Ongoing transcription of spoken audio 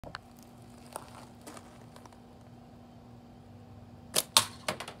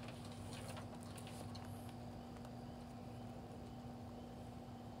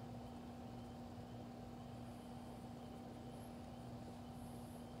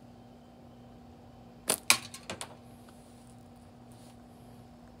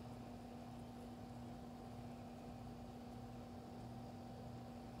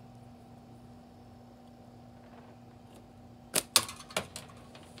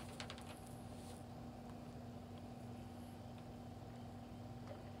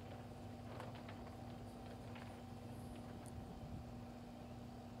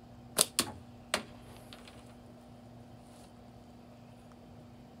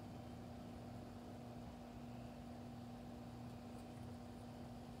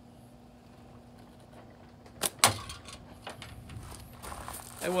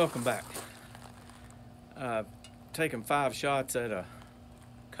Welcome back. Taking 5 shots at a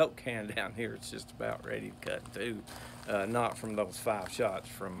Coke can down here. It's just about ready to cut too. Not from those 5 shots,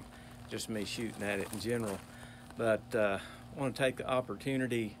 from just me shooting at it in general. But I want to take the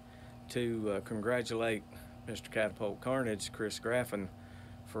opportunity to congratulate Mr. Catapult Carnage, Chris Graffin,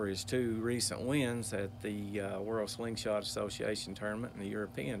 for his 2 recent wins at the World Slingshot Association tournament and the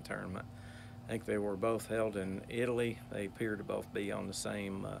European tournament. I think they were both held in Italy. They appear to both be on the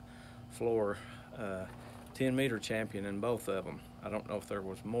same floor. 10-meter champion in both of them. I don't know if there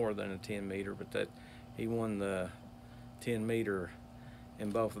was more than a 10-meter, but that he won the 10-meter in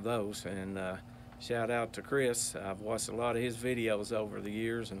both of those. And shout out to Chris. I've watched a lot of his videos over the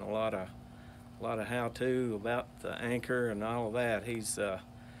years and a lot of how-to about the anchor and all of that. He's a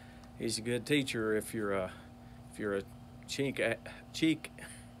good teacher if you're a cheek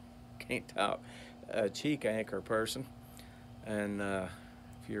anchor person, and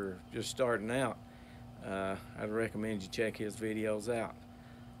if you're just starting out, I'd recommend you check his videos out.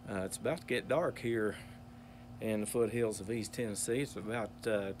 It's about to get dark here in the foothills of East Tennessee. It's about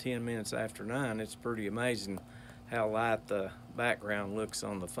 10 minutes after 9. It's pretty amazing how light the background looks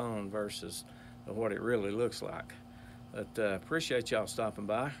on the phone versus what it really looks like. But appreciate y'all stopping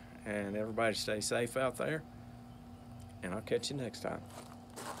by, and everybody stay safe out there, and I'll catch you next time.